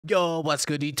Yo, what's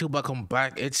good, YouTube? Welcome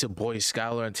back. It's your boy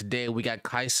Schuyler, and today we got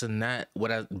Cenat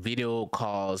with a video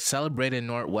called "Celebrating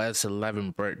Northwest's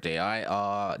 11th Birthday."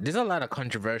 There's a lot of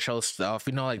controversial stuff,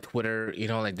 like Twitter,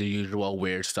 like the usual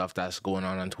weird stuff that's going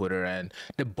on Twitter and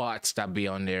the bots that be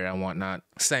on there and whatnot,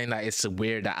 saying that it's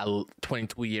weird that a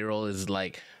 22-year-old is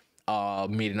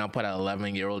meeting up with an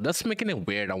 11-year-old. That's making it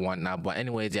weird and whatnot. But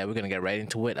anyways, yeah, we're gonna get right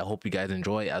into it. I hope you guys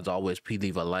enjoy. As always, please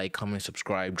leave a like, comment,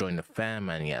 subscribe, join the fam,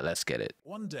 and yeah, let's get it.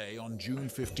 One day on June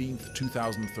 15th,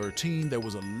 2013, there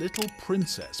was a little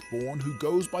princess born who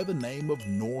goes by the name of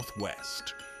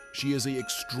Northwest. She is an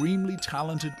extremely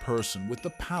talented person with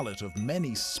the palette of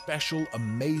many special,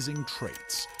 amazing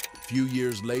traits. A few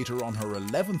years later, on her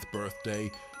 11th birthday,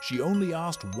 she only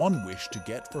asked one wish to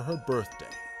get for her birthday.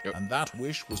 Yep. And that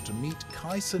wish was to meet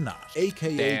Cenat,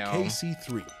 aka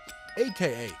KC3,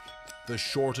 aka the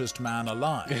shortest man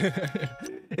alive.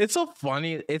 It's so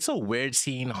funny. It's a weird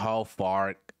seeing how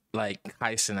far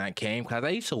Cenat came, because I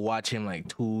used to watch him like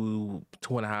two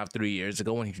and a half, 3 years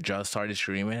ago when he just started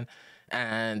streaming,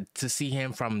 and to see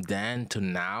him from then to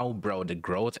now, bro, the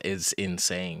growth is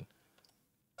insane.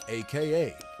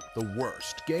 AKA the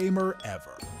worst gamer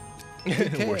ever.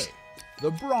 AKA the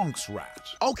Bronx Rat.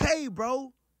 Okay,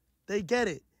 bro. They get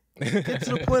it. Get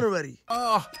to the point already.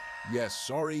 Yes,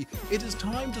 sorry. It is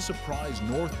time to surprise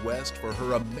Northwest for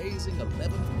her amazing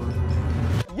 11th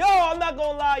birthday. Yo, I'm not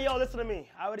gonna lie, yo, listen to me.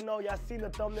 I already know y'all seen the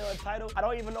thumbnail and title. I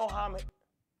don't even know how I'm...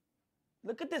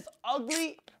 Look at this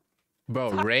ugly...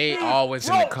 Bro, Ray always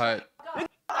in the cut. Look at this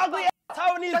ugly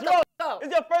Taiwanese girl.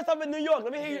 It's your first time in New York.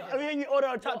 Let me hear you order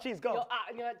a chopped cheese. Go. Yo,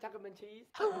 you got chocolate cheese?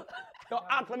 Yo,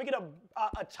 let me get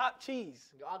a chopped cheese.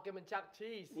 Yo, give me chopped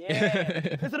cheese.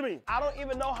 Yeah. Listen to me. I don't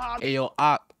even know how Hey, yo,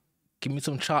 give me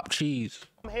some chopped cheese.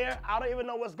 I'm here. I don't even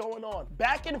know what's going on.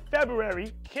 Back in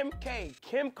February, Kim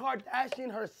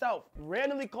Kardashian herself,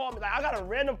 randomly called me. Like, I got a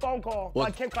random phone call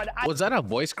by Kim Kardashian. Was that a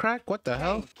voice crack? What the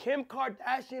hell? Kim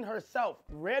Kardashian herself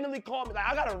randomly called me. Like,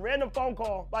 I got a random phone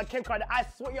call by Kim Kardashian.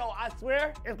 I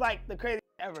swear, it's like the craziest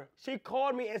ever. She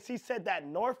called me and she said that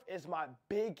North is my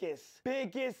biggest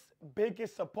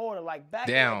supporter. Like, back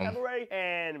in February,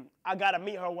 and I gotta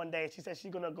meet her one day. She said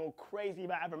she's gonna go crazy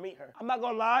if I ever meet her. I'm not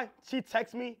gonna lie, she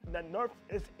texted me that North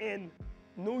is in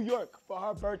New York for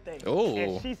her birthday. Oh.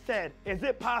 And she said, is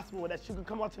it possible that she could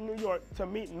come out to New York to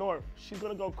meet North? She's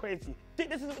gonna go crazy. See,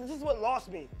 this is what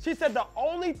lost me. She said the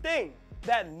only thing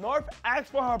that North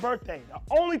asked for her birthday, the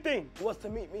only thing was to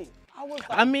meet me. I was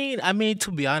like, I mean,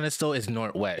 to be honest though, it's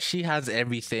Northwest. She has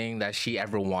everything that she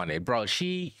ever wanted, bro.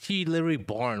 She literally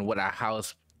born with a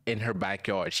house in her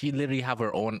backyard. She literally have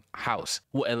her own house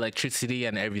with electricity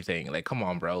and everything. Like, come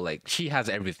on, bro. Like, she has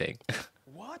everything.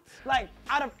 what? Like,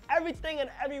 out of everything and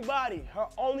everybody, her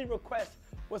only request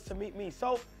was to meet me.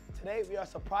 So today we are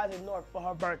surprising North for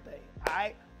her birthday. All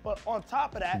right. But on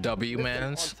top of that,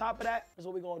 on top of that is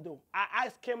what we're gonna do. I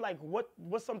asked Kim, like,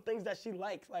 what's some things that she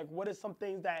likes? Like, what is some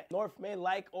things that North may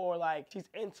like or like she's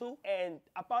into? And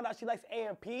I found out she likes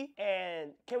AMP, and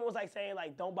Kim was like saying,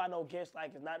 like, don't buy no gifts,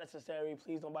 like it's not necessary,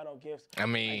 please don't buy no gifts. I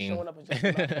mean, like, showing up is just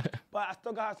enough. But I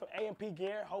still got her some AMP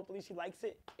gear. Hopefully she likes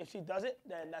it. If she doesn't,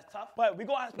 then that's tough. But we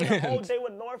gonna spend the whole day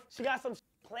with North. She got some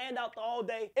planned out the whole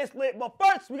day. It's lit, but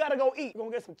first we gotta go eat. We're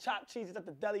gonna get some chopped cheese at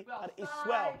the deli. Gotta eat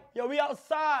swell. Yo, we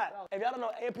outside. If y'all don't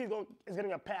know, AMP is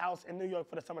getting a penthouse in New York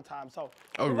for the summertime. So,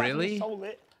 oh really? So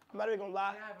lit. I'm not even gonna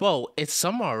lie. Bro, it's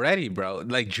summer already, bro.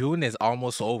 Like, June is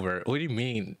almost over. What do you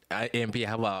mean AMP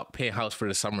have a penthouse for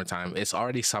the summertime? It's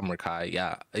already summer, Kai.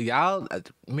 Yeah, y'all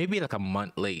maybe like a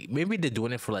month late. Maybe they're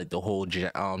doing it for like the whole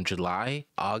July,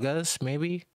 August,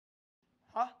 maybe.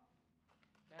 Huh?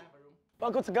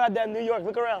 Welcome to goddamn New York.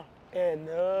 Look around. In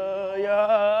New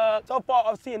York. So far,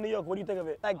 I've seen New York. What do you think of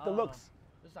it? Like the looks.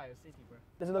 It's like a city, bro.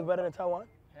 Does it look better than Taiwan?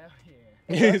 Hell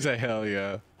yeah. He's a hell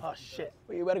yeah. Oh shit.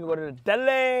 Well, you better go to the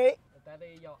deli.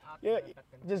 Yeah,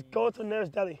 just go to the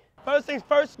nearest deli. First things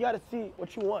first, you gotta see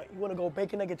what you want. You wanna go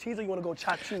bacon, egg, and cheese, or you wanna go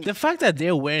chopped cheese? The fact that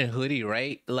they're wearing hoodie,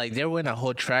 right? Like, they're wearing a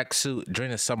whole tracksuit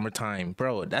during the summertime,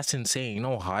 bro. That's insane. You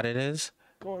know how hot it is?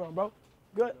 What's going on, bro?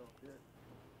 Good.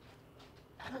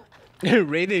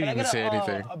 Ray didn't even say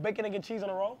anything. A bacon, egg, and cheese on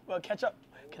a roll with ketchup.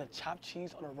 Get a chopped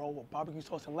cheese on a roll with barbecue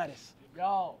sauce and lettuce.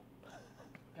 Yo,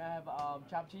 can I have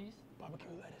chopped cheese? Barbecue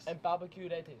lettuce. And barbecue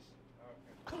lettuce.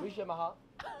 Appreciate my heart.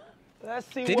 Let's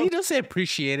see. Did he just say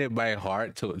appreciated by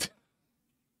heart to it?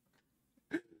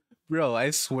 Bro,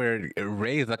 I swear,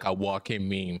 Ray is like a walking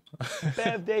meme.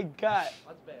 Bev they got.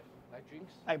 What's Bev? Like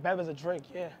drinks? Like Bev is a drink,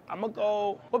 yeah. I'm gonna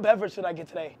go. What beverage should I get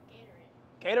today?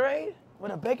 Gatorade. Gatorade?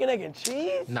 With a bacon, egg, and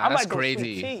cheese? Nah, that's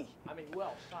crazy. Sweet tea. I mean, we're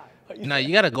outside. Nah,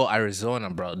 you gotta go Arizona,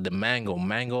 bro. The mango,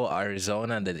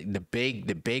 Arizona. The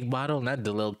big bottle, not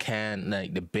the little can.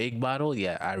 Like the big bottle,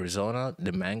 yeah, Arizona.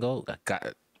 The mango, I got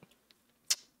it.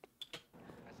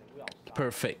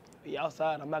 Perfect. We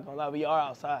outside. I'm not gonna lie. We are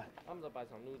outside. I'm gonna buy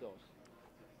some noodles.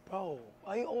 Bro,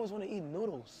 why you always want to eat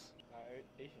noodles?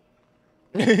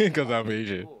 Asian. Cause I'm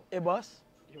Asian. It bus.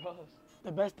 Yours.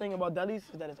 The best thing about delis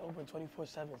is that it's open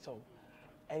 24/7. So,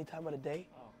 any time of the day,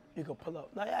 you can pull up.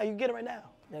 Now, yeah, you can get it right now.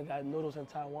 They got noodles in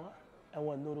Taiwan and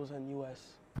one noodles in U.S.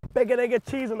 Bacon, egg, and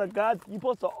cheese on the God. You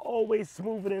supposed to always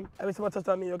smooth it in. Every time I touch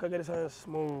New York, I get it something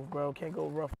smooth, bro. Can't go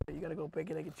rough. You gotta go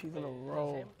bacon, egg, and cheese on a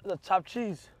roll. The chopped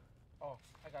cheese. Oh,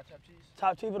 I got chopped cheese.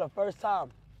 Chopped cheese for the first time.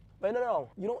 But no,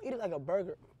 you don't eat it like a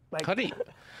burger. Like, How do you,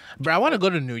 bro? I want to go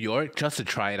to New York just to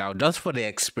try it out, just for the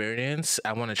experience.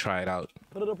 I want to try it out.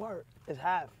 put it apart. It's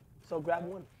half. So grab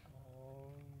one.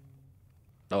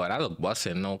 Oh, that look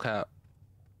busting, no cap.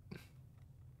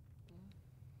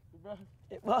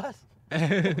 It was.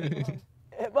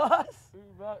 It was.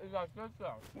 It's like this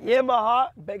stuff. Yeah, my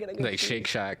heart. Bacon, egg, and Like cheese. Shake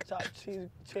Shack. Chopped cheese.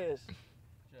 Cheers.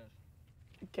 Cheers.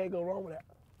 You can't go wrong with that.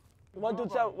 1 through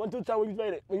 10. 1 through 10. What you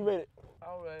rate it? What you rate it?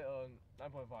 I'll rate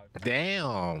 9.5.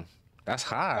 Damn, that's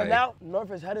high. And now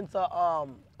North is heading to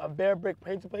a Bear Brick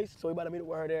painting place, so we about to meet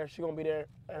with her there. She gonna be there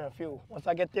in a few. Once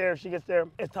I get there, if she gets there,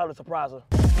 it's time to surprise her.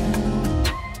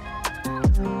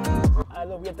 I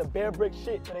look, we at the Bear Brick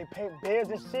shit, so they paint bears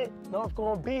and shit. North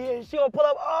gonna be here. She gonna pull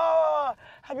up. Oh,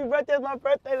 happy birthday! It's my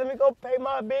birthday. Let me go pay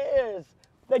my bears.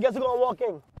 Then guess who gonna walk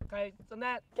in? Okay,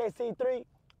 Cenat, KC3.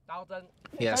 1000.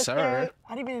 Yes, sir.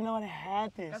 I didn't even know they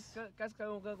had this. Guess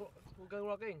who can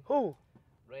walk in? Who?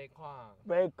 Ray Kwan.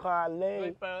 Ray Carly.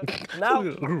 Raper. Now.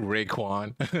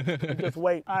 Raekwon. Just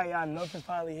wait. All right, y'all, North is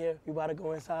finally here. We about to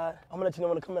go inside. I'm gonna let you know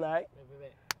when to come in, all right?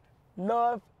 Wait.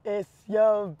 North is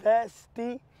your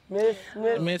bestie, Miss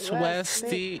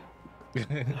Westy.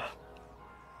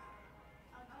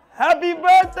 Happy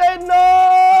birthday,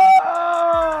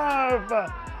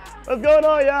 North! What's going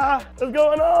on, y'all? What's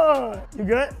going on? You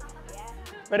good?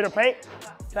 Ready to paint?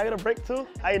 Can I get a break too?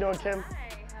 How you doing, Kim?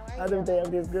 How's everything?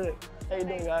 Everything's good. How you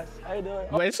doing, guys? How you doing?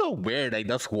 But it's so weird, like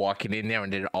just walking in there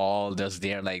and they're all just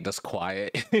there, like just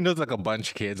quiet. You know, it's like a bunch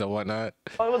of kids or whatnot.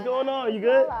 Oh, what's going on? You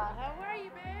good? How are you,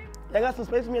 babe? Y'all got some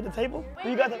space for me at the table?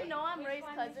 Wait, You got did you know I'm Ray's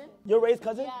cousin? Your Ray's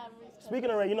cousin? Yeah, I'm Ray's cousin. Speaking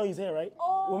of Ray, you know he's here, right?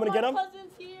 Oh, Want me to get him? my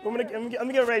cousin's here. Let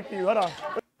me get Ray for you. Hold on.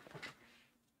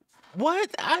 What?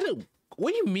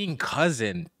 What do you mean,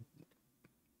 cousin?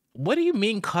 What do you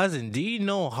mean, cousin? Do you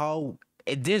know how?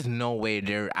 There's no way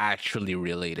they're actually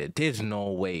related. There's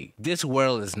no way. This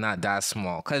world is not that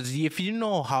small. Cause if you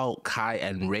know how Kai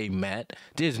and Ray met,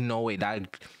 there's no way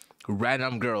that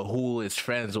random girl who is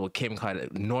friends with Kim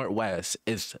Kardashian, Northwest,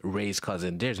 is Ray's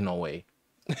cousin. There's no way.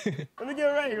 Let me get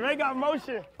Ray. Ray got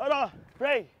motion. Hold on.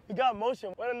 Ray, you got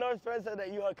motion. One of North's friends said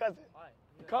that you her cousin.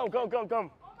 Come. Oh my gosh,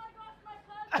 my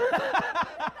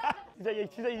cousin.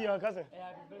 She said you her cousin. Hey,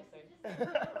 happy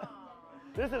birthday.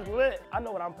 This is lit. I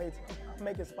know what I'm painting. I'm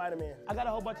making Spider-Man. I got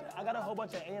a whole bunch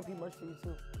of AMP merch for you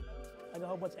too. I got a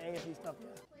whole bunch of AMP stuff.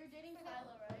 You're dating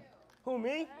Tyler, right? Who,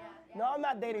 me? No, I'm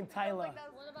not dating Tyler.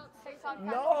 What about TikTok?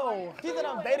 No, she said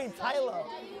I'm dating Tyler.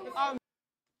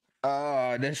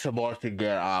 This is about to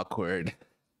get awkward.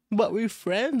 But we're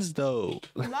friends though.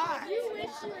 Not. You wish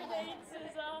you were dating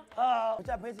SZA. What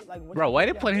y'all painting? Like, what Bro, y'all why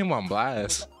they painting? put him on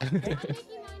blast? I'm making mine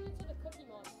into the Cookie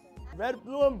Monster. Red,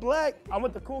 blue, and black. I'm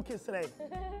with the cool kids today. Yeah,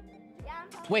 I'm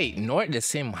talking Wait, North the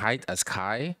same height as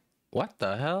Kai? What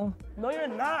the hell? No, you're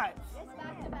not.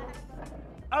 back to back.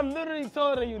 I'm literally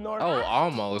taller than you, North. Oh,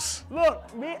 almost.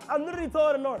 Look, me, I'm literally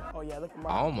taller than North. Oh yeah, look at my.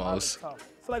 Almost. mine looks tough.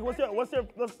 So like,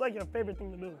 what's like your favorite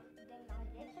thing to do?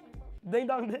 Ding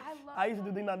dong ditch. I used to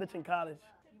do ding dong ditch in college.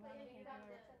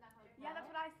 Yeah, that's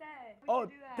what I said. We Oh, should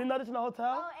do that. ding dong ditch in the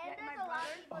hotel. And there's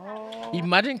a lot of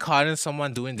Imagine calling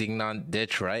someone doing ding dong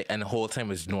ditch, right? And the whole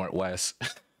time is Northwest.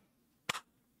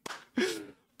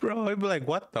 Bro, I'd be like,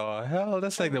 what the hell?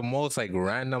 That's like the most like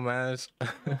random ass. And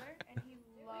he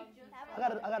loves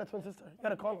I got a twin sister. You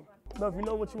gotta call him. No, if you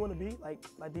know what you want to be, like,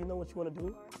 do you know what you want to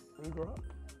do when you grow up?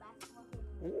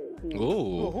 Ooh.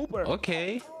 Ooh, a hooper.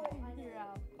 okay.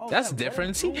 Oh, That's yeah,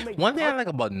 different. Brandon, See, you make one thing I art. like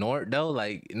about North though,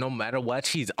 like no matter what,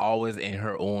 she's always in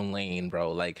her own lane,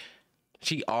 bro. Like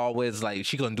she always like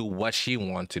she gonna do what she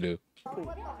want to do.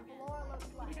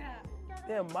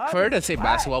 Damn, mine For her to is say fire.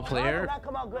 basketball Mine player, did not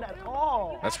come out good at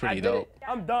all. That's pretty I did dope. it.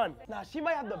 I'm done. Nah, she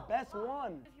might have the best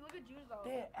one. If you look at June's though.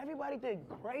 Damn, everybody did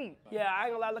great. Yeah, I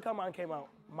ain't gonna lie. Look how mine came out.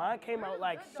 Mine came out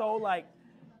like so like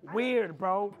weird,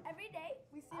 bro. Every day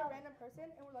we see a random person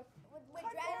and we're like, with We're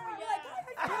drag.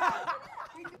 like,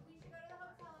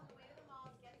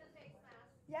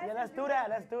 Yeah, let's do that.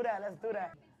 Let's do that. Let's do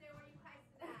that.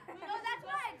 No, that's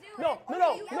what I do.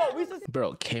 No. We should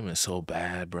Bro, Kim is so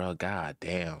bad, bro. God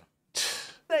damn.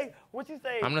 say what you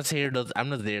say. I'm not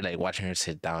there like watching her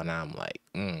sit down. And I'm like,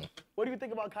 What do you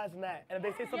think about Cenat? And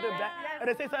if they say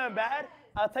something bad,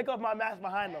 I'll take off my mask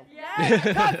behind them.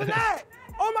 Cenat!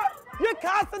 Oh my! You're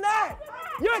Cenat!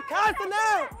 You're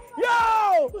Cenat!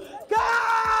 Yo!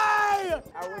 Guy!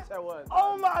 I wish I was.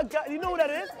 Oh my God! You know who that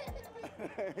is?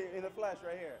 In the flesh,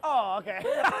 right here. Oh, okay.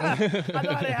 I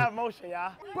know they have motion,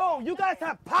 y'all. Bro, you guys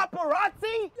have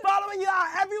paparazzi following y'all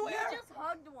everywhere? You just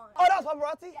hugged one. Oh, that's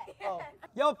paparazzi? Oh.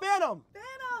 Yo, Phantom.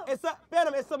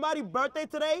 Phantom, it's somebody's birthday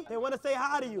today. They want to say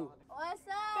hi to you. What's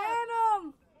up?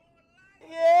 Phantom.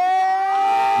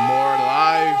 Yeah! more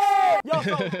life. Yo,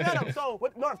 so, Phantom,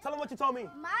 North, tell them what you told me.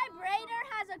 My braider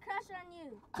has a crush on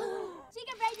you. She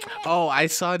can braid your hair. Oh, I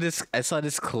saw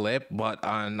this clip, but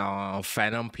on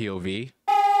Phantom POV.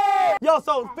 Yo,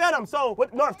 so, Phantom,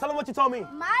 North, tell them what you told me.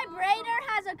 My braider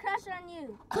has a crush on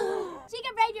you. She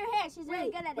can braid your hair. She's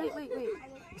really good at it.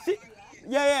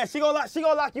 Wait. She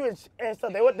gonna lock you in and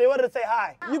stuff. They wanted to say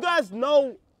hi. You guys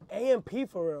know AMP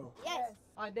for real? Yes.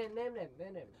 Name them.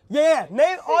 Yeah,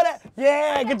 name all that.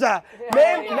 Yeah, good job.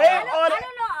 Name all that.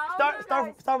 I don't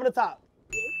know. Start from the top.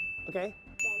 Okay.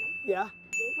 Yeah.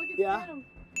 Look at Yeah. Phantom.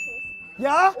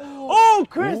 Yeah. Oh,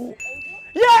 Chris.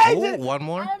 Yeah. Oh, one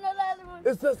more. I don't know the other one.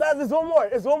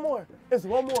 It's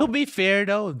one more. To be fair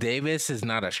though, Davis is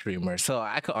not a streamer, so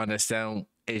I could understand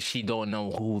if she don't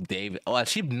know who Davis. Well,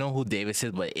 she know who Davis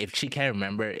is, but if she can't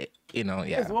remember, yeah.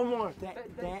 It's one more.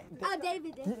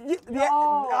 David.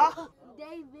 Yeah.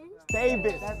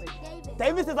 David.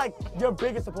 Davis is like your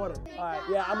biggest supporter. All right.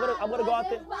 Yeah. I'm gonna go out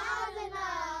there.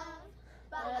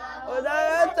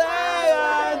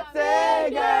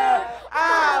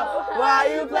 Why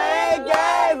you play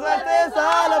games? What's this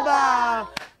all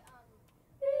about?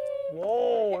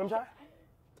 Whoa, I'm sorry.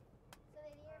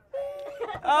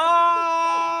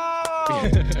 Oh!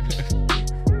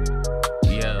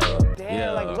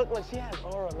 Damn, like look, she has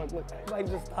aura. Look, everybody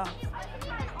just stops.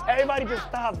 Everybody just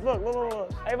stops. Look.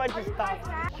 Everybody just stops.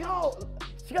 Yo,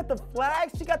 she got the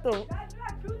flags. She got the.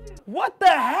 What the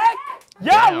heck?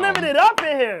 Y'all living it up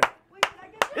in here.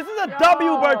 This is a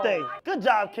W birthday. Good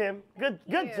job, Kim. Good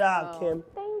job, Kim.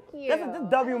 Thank you. This is the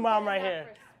W mom right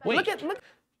here. Wait, Look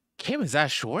Kim is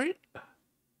that short?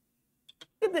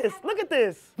 at this. Look at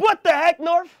this. What the heck,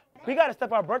 North? We gotta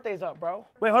step our birthdays up, bro.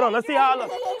 Wait, hold on. Let's see how I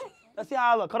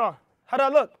look. Hold on. How do I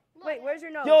look? Wait, where's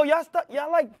your nose? Yo,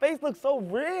 y'all like face looks so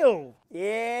real.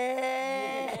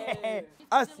 Yeah.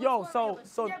 So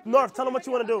North, tell them what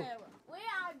you wanna do. We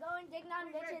are going ding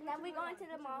dong ditching, then we going to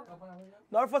the mall.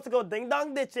 North wants to go ding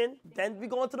dong ditching, then we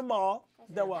going to the mall.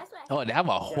 Then what? Oh, they have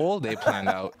a whole day planned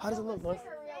out. How does it look, North?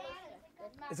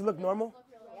 Does it look normal?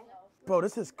 Bro,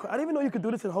 this is, I didn't even know you could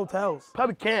do this in hotels.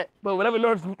 Probably can't, but whatever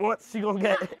North wants, she gonna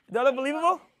get. That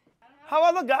unbelievable? How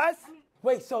I look, guys?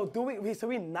 Wait, so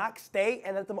we knock stay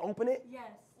and let them open it?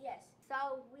 Yes.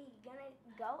 So we gonna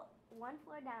go one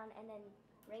floor down and then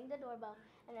ring the doorbell,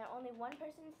 and then only one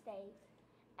person stays,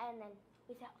 and then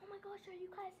we say, oh my gosh, are you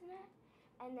guys in that?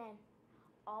 And then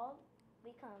all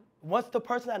we come. Once the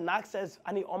person that knocks says,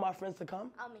 I need all my friends to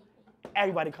come, I'll meet.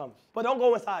 everybody comes. But don't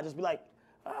go inside, just be like,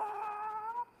 ah.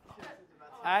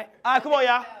 All right, come on,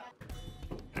 y'all.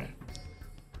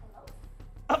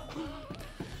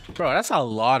 Bro, that's a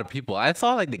lot of people. I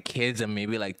thought like the kids and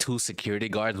maybe like 2 security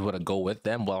guards would have go with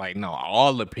them, but like no,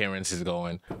 all the parents is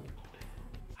going.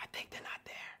 I think they're not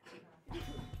there.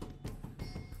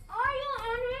 Are you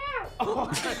in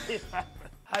here?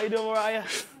 How you doing, Mariah?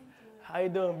 How you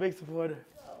doing, big supporter?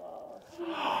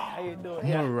 How you doing?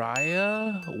 Yeah.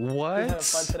 Mariah? What? Having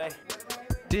fun today.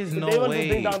 There's They no want to way.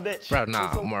 ding dong ditch. Bro,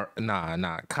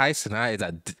 nah. Kai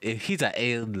Cenat he's a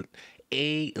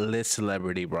A-list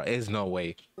celebrity, bro. There's no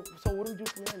way. So what do we do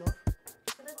from here, North?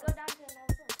 Let's go down to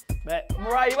another floor. Bet.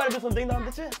 Mariah, you gotta do some ding dong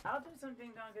ditching? I'll do some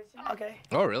ding dong ditching. Okay.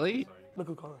 Oh, really? Look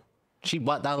who's calling. She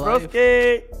bought that life?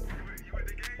 Broski.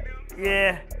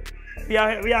 Yeah. We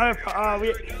out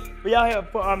here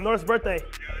for North's birthday.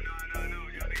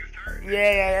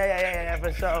 Yeah,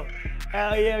 for sure.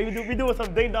 Hell yeah, we doing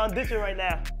some ding dong ditching right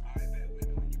now.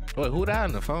 Wait, who that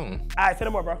on the phone? All right, say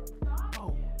no more, bro.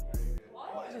 Oh,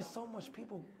 why is there so much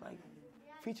people like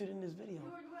featured in this video?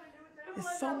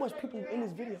 There's so much people in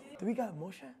this video. Do we got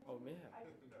motion? Oh, man.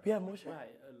 We have motion?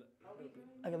 Right.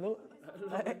 Like a little?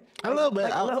 A little bit.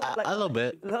 Like A little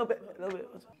bit. A little bit.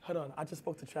 Hold on, I just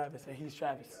spoke to Travis and he's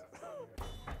Travis.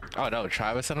 Oh, no,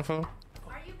 Travis on the phone?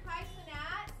 Are you Kai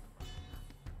Cenat?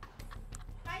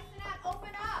 Kai Cenat, open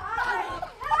up! Hi!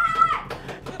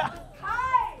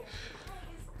 Hi!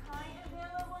 Is Kai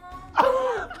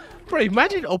available? Bro,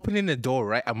 imagine opening the door,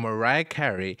 right? A Mariah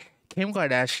Carey, Kim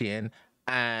Kardashian,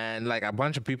 and like a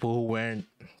bunch of people who wearing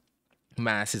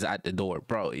masks at the door.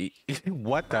 Bro,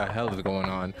 what the hell is going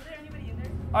on?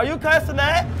 Are you cussing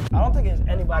that? I don't think there's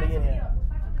anybody in here.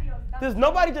 There's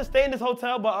nobody just stay in this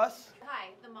hotel but us.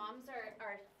 Hi, the moms are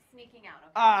sneaking out.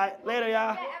 Okay? All right, later,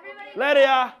 y'all. Later,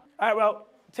 y'all. All right, well,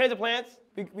 change the plans.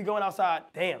 We going outside.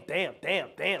 Damn.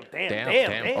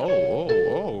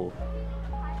 Oh.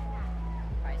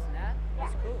 Cenat?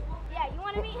 That's cool. Yeah, you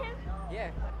want to meet him? Yeah.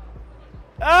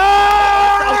 Oh!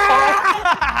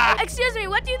 Excuse me,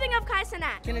 what do you think of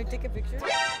Cenat? Can I take a picture?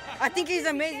 I think he's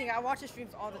amazing. I watch his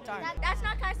streams all the time. That's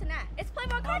not Cenat. It's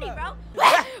Playboy Cardi, bro.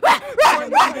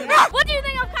 What do you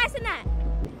think of Cenat?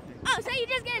 Oh, so you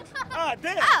just get... Ah,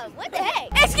 damn. Oh, what the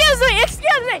heck? Excuse me.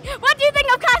 What do you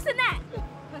think of Cenat?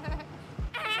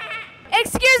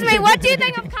 Excuse me, what do you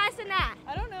think of Cenat?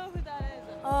 I don't know who that is.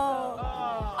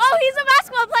 Oh, he's a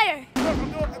basketball player.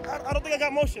 I don't think I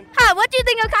got motion. Huh, what do you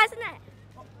think of Cenat?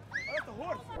 That's the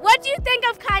horse. What do you think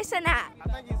of Cenat? I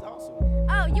think he's awesome.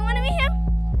 Oh, you want to meet him?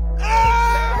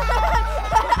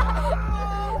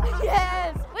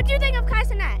 Yes. What do you think of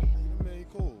Cenat? Really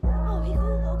cool. Oh, he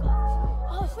cool.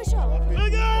 Oh, for sure.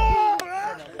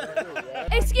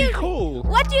 Excuse me. Cool.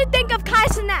 What do you think of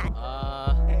Cenat?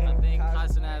 I think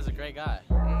Cenat is a great guy.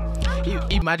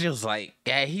 Imagine it was like,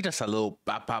 yeah, he just a little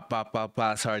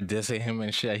started dissing him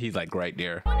and shit. He's like right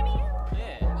there. You want to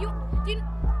meet him?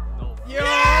 Yeah.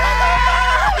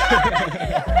 Do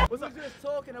you... What's up? Just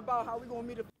talking about how we gonna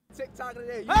meet a TikTok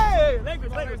today. Hey,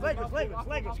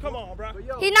 Lakers. Come on, bro.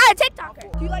 He's not a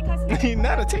TikToker. Do you like Cenat? He's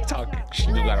not a TikTok. She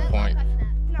do got a point.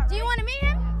 Do you want to meet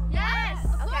him? Yes,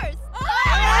 of course.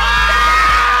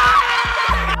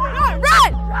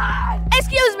 Run!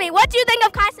 Excuse me, what do you think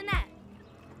of Cenat?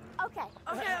 Okay.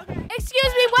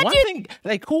 Excuse me, what One do you... thing,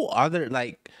 like,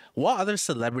 what other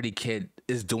celebrity kid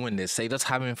is doing this? Like, just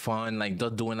having fun, like,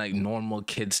 just doing, like, normal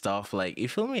kid stuff. Like, you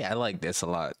feel me? I like this a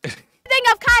lot. think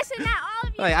of Cenat, all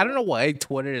of you? Like, I don't know why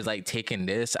Twitter is, like, taking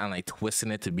this and, like,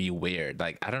 twisting it to be weird.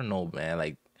 Like, I don't know, man.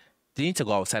 Like, you need to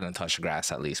go outside and touch the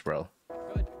grass at least, bro.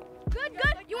 Good.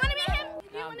 You want to meet him?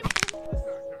 Do you want to meet him?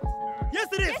 Yes,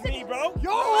 it is me, bro.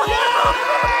 Yo!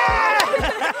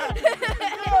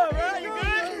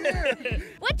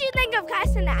 What do you think of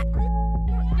Cenat?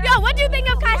 Yo, what do you think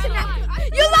of Cenat?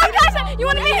 You love Cenat? You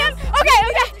want to meet him? Okay.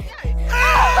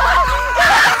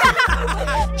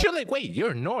 You're like, wait,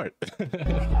 you're North.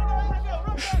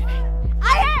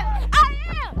 I am.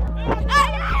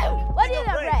 What do you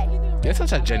think, Ray? It's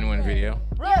such a genuine video.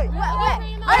 Ray, what?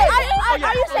 Are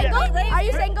you single? Are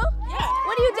you single? Yeah.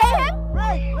 Would you date him?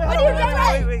 Would you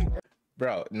date Ray?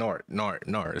 Bro, North.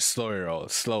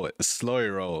 Slow it. Slow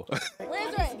roll.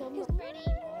 Where's Ray? He's pretty.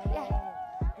 Ray.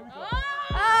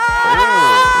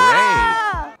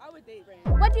 I would date Ray.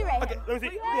 What do you rate him? Okay, let me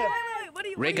see. Yeah. What do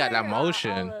you Ray got that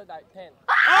motion. Like 10.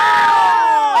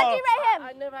 What do you rate him?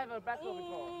 I never have a basketball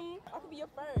before. I could be your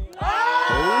friend.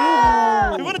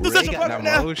 We want to do Ray Central got Park right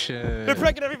that now. motion. We're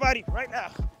pranking everybody right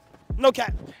now. No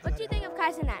cap. What do you think of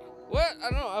Cenat? What? I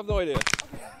don't know. I have no idea.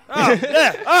 Oh,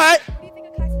 yeah, all right. What do you think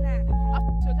of Cenat?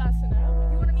 To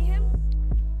Cenat. You want to meet him?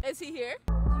 Is he here?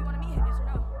 Do you want to meet him? Yes or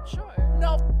no? Sure.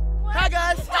 No. Hi,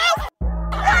 guys.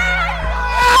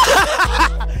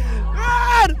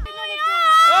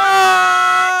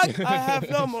 I have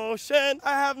no motion.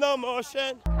 Cenat?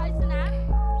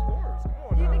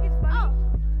 Do you think it's funny?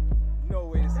 No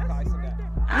way to see Cenat.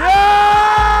 Yeah!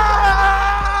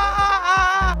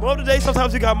 Well, today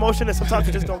sometimes you got motion and sometimes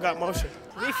you just don't got motion.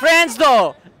 We friends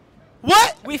though.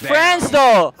 What? We friends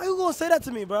though. How you gonna say that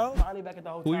to me, bro? Finally back at the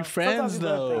hotel. We friends, Sometimes you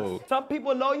learn though. things. Some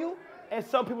people know you and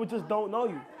some people just don't know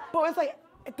you. But it's like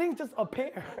things just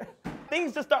appear.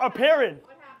 Things just start appearing.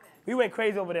 We went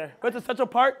crazy over there. Went to Central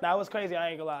Park. That was crazy. I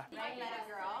ain't gonna lie.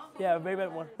 Yeah, baby,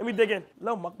 one. Let me dig in.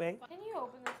 Little mukbang. Can you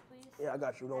open this, please? Yeah, I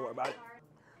got you. Don't worry about it.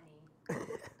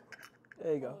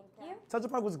 There you go. Central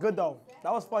Park was good though.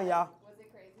 That was fun, y'all. Was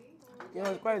it crazy? Yeah, it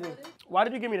was crazy. Why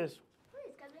did you give me this?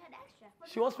 Please, because we had extra.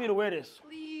 She wants me to wear this.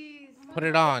 Please. Put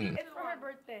it on. It's for her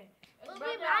birthday. We'll be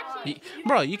watching.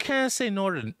 Bro, you can't say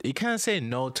no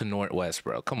to Northwest,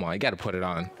 bro. Come on, you gotta put it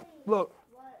on. Look,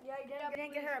 Yeah, you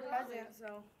didn't get her a present,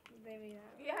 so maybe.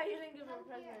 Yeah, you didn't give her a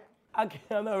present. I can't.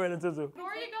 I'm not wearing a tutu. You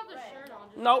already got the shirt on.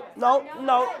 No.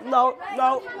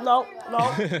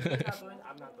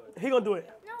 He gonna do it.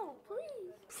 No,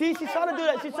 please. See, she's trying to do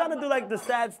that. She's trying to do like the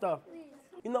sad stuff.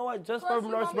 You know what? Just for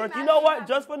North's birthday. You know what?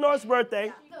 Just for North's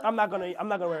birthday, I'm not gonna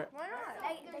wear it. Why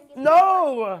not?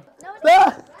 No.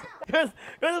 No. It's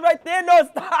right there. No,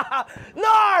 stop.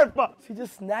 North. She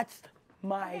just snatched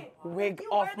my wig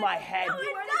off my head. No, it's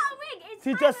not a wig. It's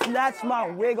She just snatched my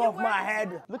wig off my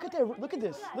head. Look at that. Look at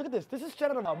this. Look at this. This is straight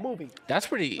out of a movie. That's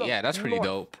pretty. Look, yeah, that's pretty North,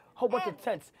 dope. Whole bunch of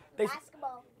tents.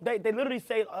 They literally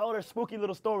say all their spooky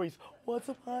little stories. Once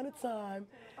upon a time,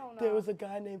 there was a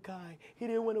guy named Kai. He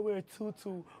didn't want to wear a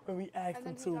tutu when we asked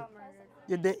him to.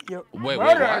 Wait,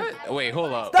 what? Wait,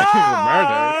 hold up. Stop!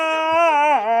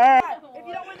 If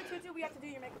you don't wear the tutu, we have to do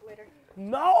your makeup later.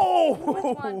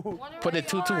 No! Put the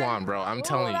tutu on, bro. I'm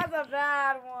telling you. That's a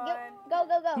bad one. Go.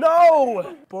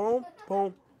 No! Boom,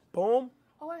 boom, boom,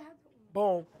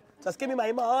 boom. Just give me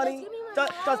my money.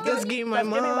 Just give me my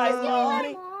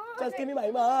money. Just give me my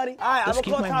money. All right, I'm gonna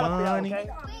call Tyler for y'all, okay?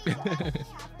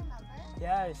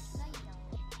 Yes.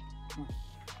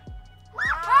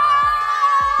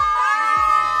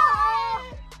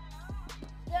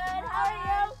 Good, how are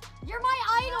you? You're my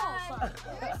idol.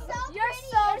 You're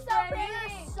so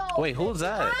pretty. Wait, who's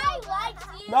that? I like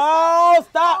you. No,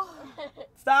 stop.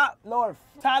 Stop, North.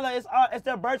 Tyler, it's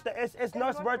their birthday. It's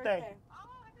North's birthday.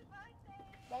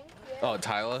 Thank you. Oh,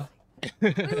 Tyler. We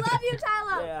love you,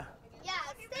 Tyler. Yeah. Yeah,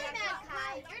 stay mad,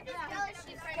 Kai. You're just jealous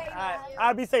she's right All now. right,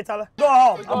 I'll be safe, Tyler. Go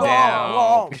home. I'm going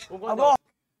home. I'm going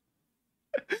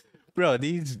Bro,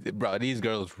 these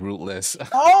girls rootless.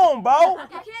 home, bro. You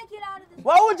can't get out of this.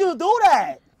 Why would you do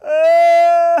that?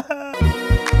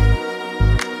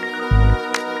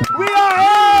 We are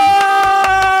here!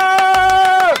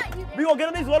 We gonna get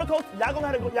on these roller coasters. Y'all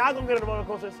gonna get on the roller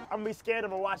coasters. I'm gonna be scared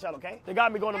of them. Watch out, okay? They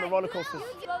got me going on the roller coasters.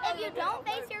 If you don't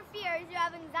face your fears, you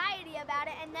have anxiety about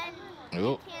it, and then you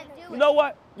Oop. can't do it. You know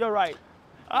what? You're right.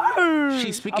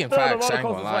 She's speaking I'm feeling facts, the I ain't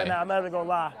roller gonna coasters right lie. now. I'm not even gonna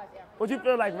lie. What you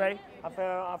feel like, Ray? I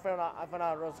feel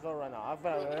not roller coaster right now. I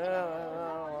feel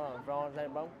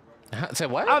Say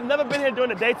what? I've never been here during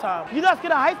the daytime. You not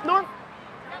scared of heights, North?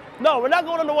 No, we're not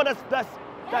going on the one that's. No, it's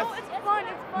fun. It's fun.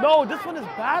 No, this one is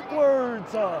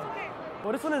backwards.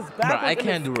 Well, this one is backwards. Bro, I and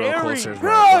can't it's do roller scary. coasters,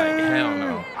 bro. Like, hell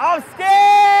no. I'm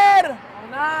scared.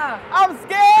 Nah. I'm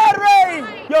scared,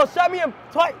 Ray. Yo, shut me in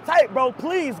tight, bro.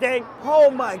 Please, gang. Oh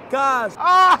my gosh.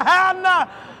 Oh, hell no.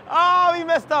 Oh, we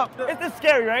messed up. It's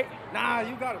scary, right? Nah,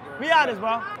 you got it, bro. Be honest,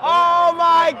 bro. Oh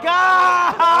my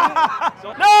God!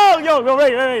 No, yo,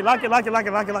 Ray, lock it.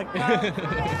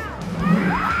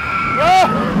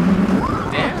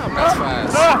 Damn, that's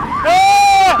fast.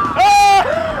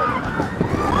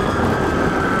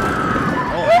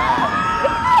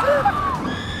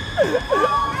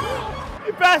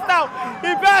 He passed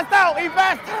out.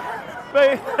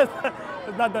 Wait,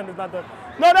 it's not done.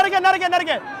 No, not again. No, not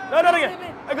again.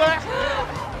 I go.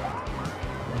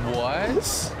 What?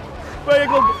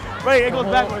 Ray, it goes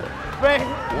backwards. Ray.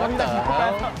 What the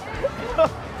hell?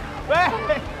 Ray.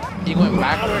 You went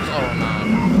backwards? Oh,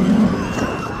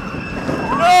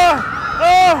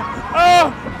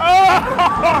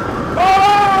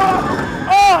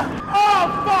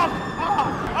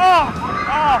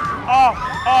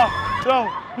 no.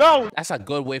 No. That's a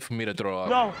good way for me to throw up.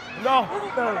 No. No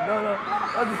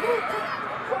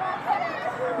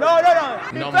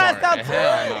He more. passed out.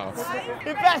 Hell no.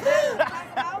 He passed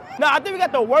out. No, I think we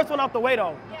got the worst one off the way,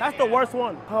 though. That's the worst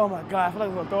one. Oh, my God. I feel like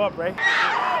we're going to throw up, Ray.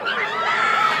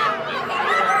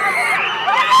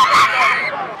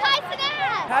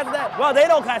 Cenat. Well, they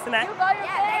know Cenat.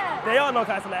 They all know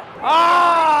Cenat.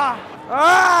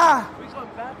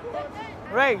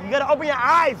 Ray, you gotta open your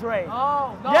eyes, Ray.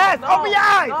 No. Yes, open your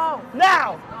eyes. No.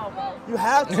 Now. You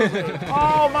have to.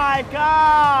 Oh my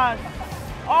gosh.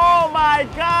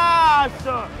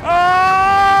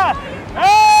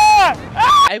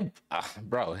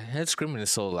 Bro, his screaming is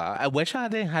so loud. I wish I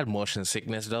didn't have motion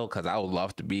sickness though, cause I would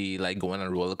love to be like going on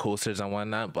roller coasters and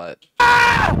whatnot. But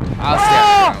I'll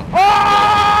stay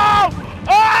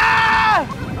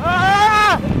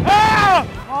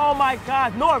Oh my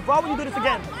God, North, why would you do this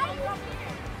again?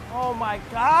 Oh my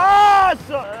gosh!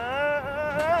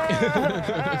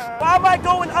 Why am I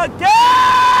going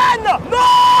again?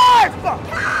 North!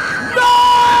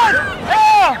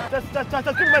 Just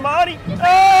give me my money.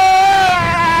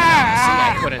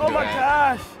 I couldn't Oh do my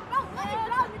that. gosh!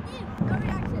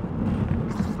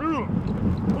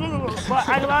 But I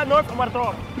ain't gonna lie, North, I'm about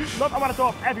to throw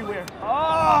up everywhere.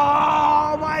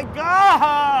 Oh my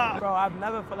God! Bro, I've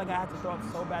never felt like I had to throw up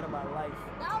so bad in my life.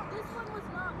 No, this one was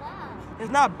not bad.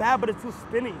 It's not bad, but it's too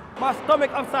spinny. My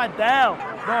stomach upside down.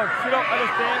 Bro, you don't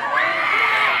understand?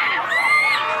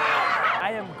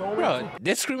 I am going Bro,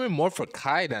 they're screaming more for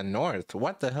Kai than North.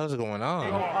 What the hell's going to go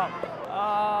on? up.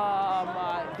 Oh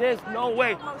my, there's no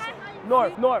way.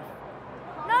 North. No,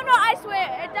 I swear,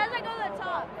 it doesn't go to the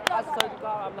top. I swear to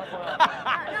God, I'm not going up.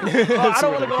 I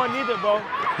don't want to go on either, bro.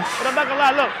 But I'm not gonna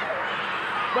lie, look.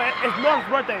 But it's North's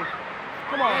birthday.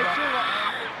 Come on, bro.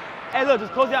 Hey, look,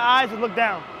 just close your eyes and look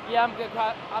down. Yeah, I'm good.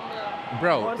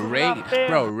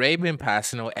 Ray been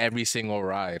passing on every single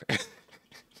ride.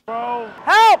 Bro,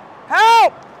 help!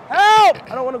 Help! Help!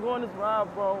 I don't want to go on this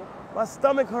ride, bro. My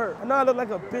stomach hurt. I know I look like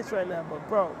a bitch right now, but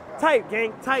bro, tight,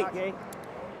 gang, tight, gang.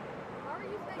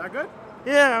 That good?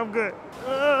 Yeah, I'm good.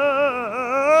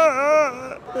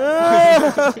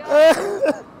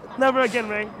 Never again,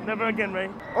 Ray. Never again, Ray.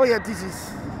 Oh yeah,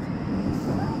 GG's.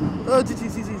 Oh,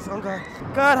 GG's. Oh God.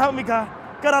 God help me, God.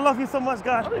 God, I love you so much,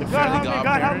 God. God help me,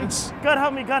 God help me. God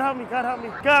help me, God help me, God help me.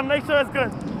 God, make sure it's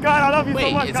good. God, I love you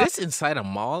so much, Wait, is this inside a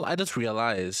mall? I just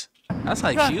realized. That's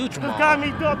like God, huge mall. Just guide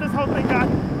me throughout this whole thing, God.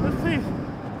 Just please.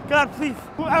 God, please.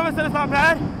 Whoever said it's not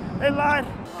bad, they lied.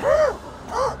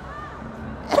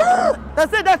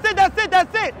 That's it.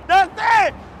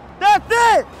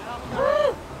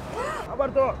 I'm about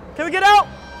to throw up. Can we get out?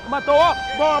 I'm about to throw up.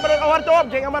 Bro, I'm about to throw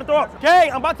up, gang. I'm about to throw up. Gang,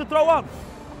 I'm about to throw up.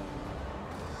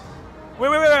 Wait,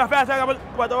 fast. I'm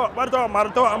about to throw up.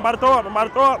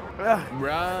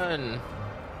 Run.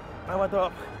 I'm about to throw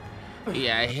up.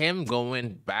 Yeah, him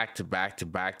going back to back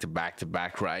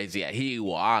rides. Yeah, he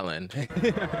wildin'.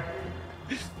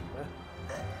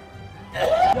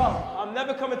 Yo, I'm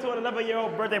never coming to an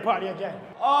 11-year-old birthday party again.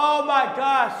 Oh my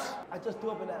gosh. I just threw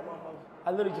up in that motherfucker.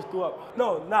 I literally just threw up.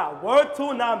 No, nah, word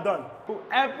two, now I'm done.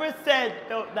 Whoever said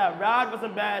that ride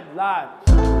wasn't bad, lied.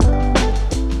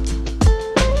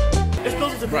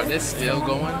 Bro, this still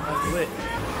going? Lit.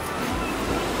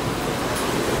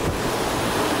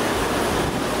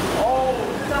 Oh,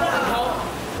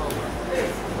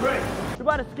 Ray. We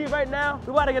about to ski right now.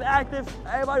 We about to get active.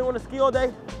 Everybody want to ski all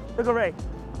day. Look at Ray.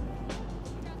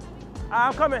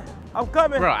 I'm coming.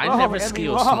 Bro, I never ski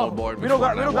or snowboard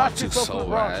before. We don't got ski so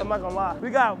Bronx, bad. I'm not gonna lie. We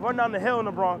got run down the hill in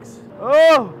the Bronx.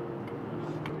 Oh!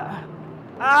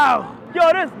 Ow!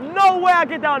 Yo, there's no way I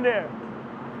get down there.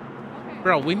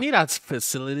 Bro, we need a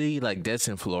facility like this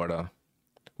in Florida.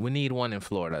 We need one in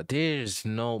Florida. There's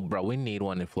no, bro, we need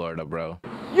one in Florida, bro.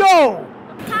 Yo!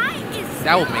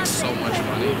 That would make so much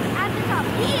money. At the top,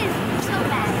 he is so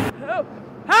bad. Help!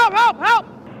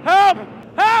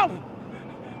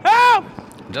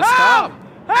 Just stop.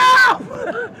 Help!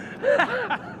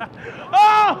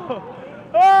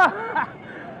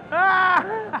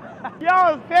 Yo,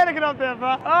 I was panicking up there, bro.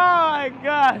 Oh my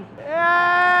God.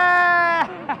 Yeah!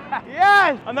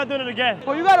 Yes! I'm not doing it again.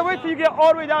 Well, you gotta wait till you get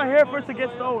all the way down here for it to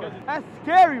get slower. That's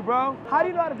scary, bro. How do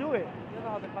you know how to do it? You don't know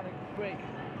how to fucking brake.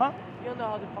 Huh? You don't know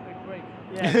how to fucking brake.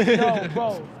 Yeah, no,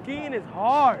 bro. Skiing is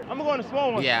hard. I'm gonna go on a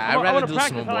small one. Yeah, I'd rather do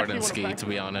snowboard than ski, to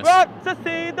be honest. Bro, to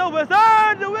see the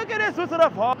wizard, the wickedest wizard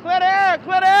of all. Clear the air,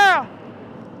 clear the air.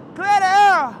 Clear the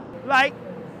air. Like,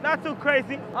 not too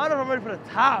crazy. I don't know if I'm ready for the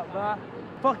top, bro.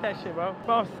 Fuck that shit, bro.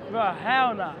 Bro,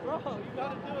 hell nah. Bro, you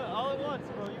gotta do it all at once,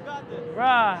 bro. You got this.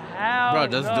 Bro, hell Bro,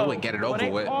 just no. do it. Get it over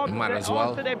with. You might as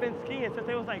well. They've been skiing since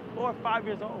they was like 4 or 5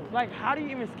 years old. Like, how do you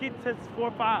even ski since 4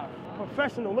 or 5?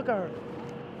 Professional, look at her.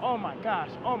 Oh my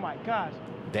gosh, oh my gosh.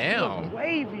 Damn. She looks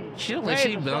wavy. She looks like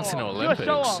she belongs in the Olympics. You a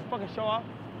show off, fucking show off.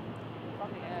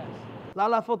 Fucking ass.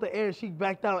 Lala felt the air, she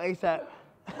backed down ASAP.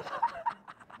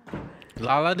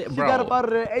 Lala, she got up out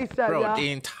of there ASAP, bro, y'all. the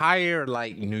entire,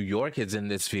 like, New York is in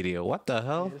this video. What the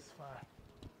hell? It's fine.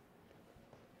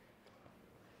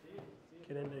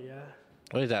 Get in there, yeah.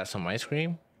 What is that, some ice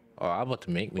cream? Oh, I'm about to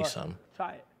make me some.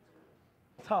 Try it.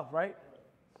 Tough, right?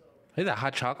 Is that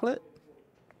hot chocolate?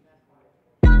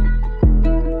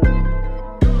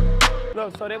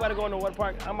 Look, so they about to go into one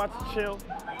park. I'm about to chill.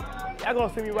 Y'all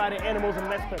gonna see me riding animals in the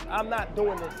next clip. I'm not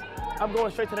doing this. I'm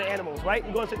going straight to the animals, right?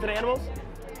 You going straight to the animals?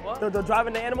 What? They're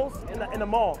driving the animals in the mall. In the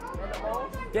mall?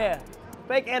 Yeah.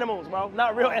 Fake animals, bro.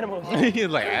 Not real animals. You're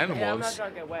like animals. Yeah, I'm not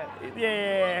trying to get wet.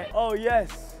 Yeah. Oh,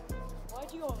 yes.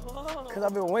 Why'd you go home? Because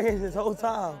I've been waiting this whole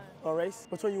time. Oh, race?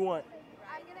 Which one you want?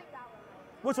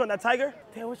 Which one, that tiger?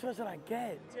 Damn, which one should I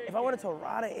get? If I wanted to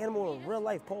ride an animal in real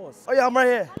life, pause. Oh yeah, I'm right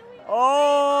here.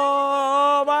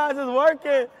 Oh, mine is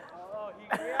working.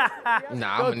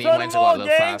 Nah, I'm gonna need mine to go a little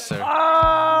faster.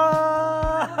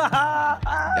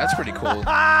 That's pretty cool.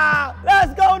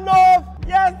 Let's go north.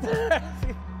 Yes.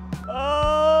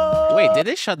 Oh. Wait, did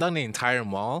they shut down the entire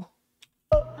mall?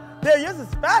 Damn, yours is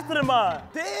faster than mine.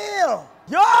 Damn.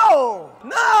 Yo,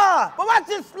 nah, but watch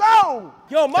it slow.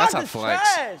 Yo, mine's is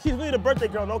trash. She's really the birthday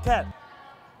girl, no cap.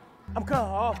 I'm cutting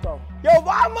her off though. Yo,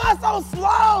 why am I so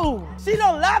slow? She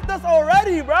done left us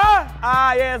already, bruh.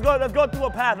 Ah, yeah, let's go through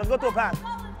a path. Let's go through a path.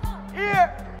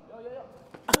 Here.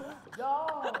 Yo.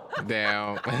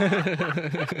 Damn.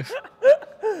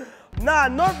 Nah,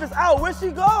 North is out. Where'd she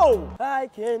go? I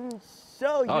can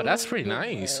show you. Oh, that's pretty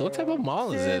nice. What type of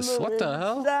mall is this? What the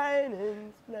hell?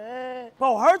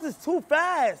 Bro, hers is too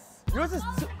fast. You're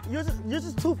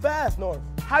just too fast, North.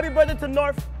 Happy birthday to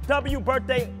North. W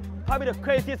birthday. Probably the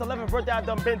craziest 11th birthday I've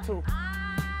done been to.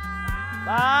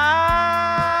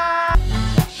 Bye.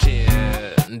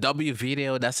 Shit. W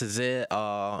video, that's it.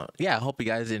 Yeah, I hope you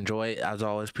guys enjoy it. As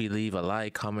always, please leave a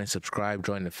like, comment, subscribe,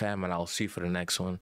 join the fam, and I'll see you for the next one.